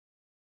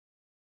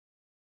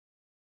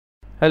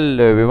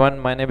Hello everyone,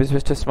 my name is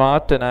Mr.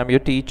 Smart and I'm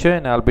your teacher,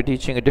 and I'll be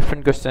teaching a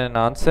different question and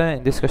answer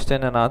in this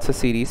question and answer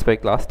series by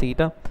class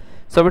theta.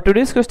 So for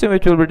today's question,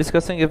 which we'll be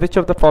discussing is which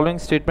of the following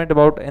statement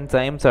about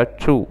enzymes are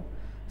true.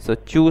 So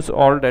choose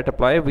all that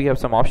apply. We have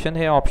some option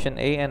here. Option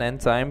A, an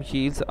enzyme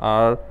yields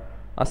are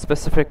a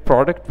specific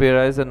product,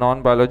 whereas a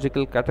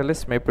non-biological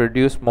catalyst may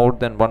produce more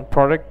than one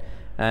product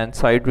and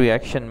side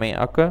reaction may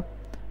occur.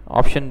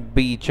 Option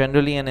B,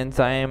 generally an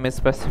enzyme is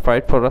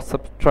specified for a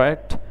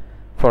substrate,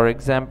 for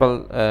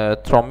example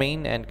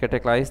thrombin, and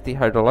catalyze the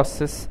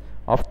hydrolysis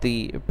of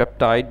the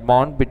peptide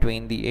bond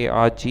between the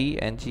Arg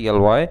and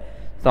Gly.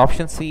 So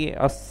option C,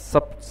 a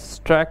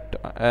substrate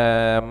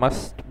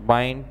must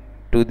bind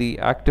to the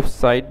active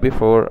site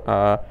before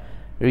a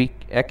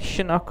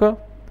reaction occur.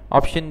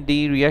 Option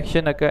D,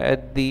 reaction occur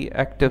at the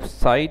active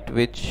site,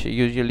 which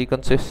usually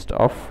consists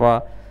of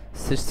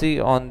CC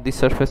on the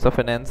surface of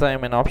an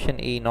enzyme. And option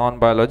E,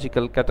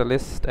 non-biological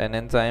catalyst and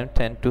enzyme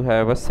tend to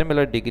have a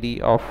similar degree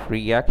of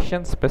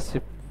reaction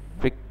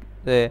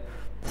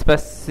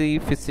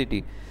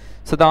specificity.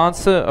 So the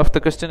answer of the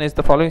question is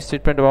the following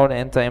statement about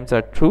enzymes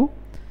are true.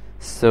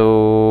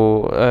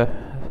 So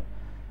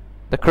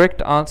the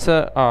correct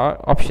answer are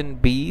option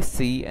B,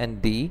 C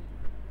and D,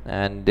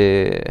 and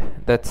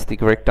that's the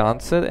correct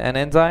answer. An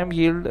enzyme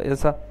yield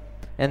a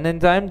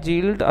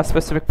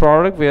specific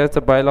product, whereas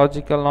a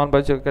biological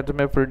non-biological catalyst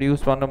may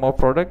produce one or more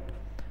product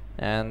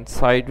and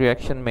side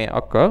reaction may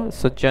occur.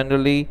 So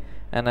generally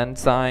an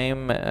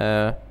enzyme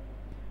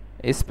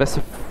is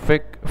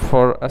specific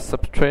for a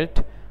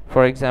substrate,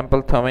 for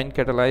example thrombin,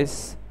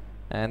 catalyze,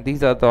 and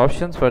these are the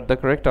options, but the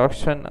correct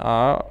option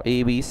are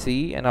A, B,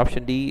 C, and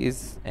option D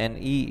is and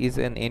E is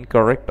an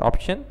incorrect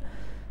option.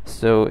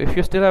 So if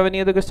you still have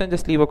any other question,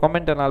 just leave a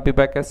comment and I'll be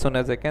back as soon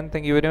as I can.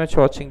 Thank you very much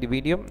for watching the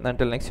video.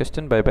 Until next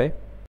question, bye bye.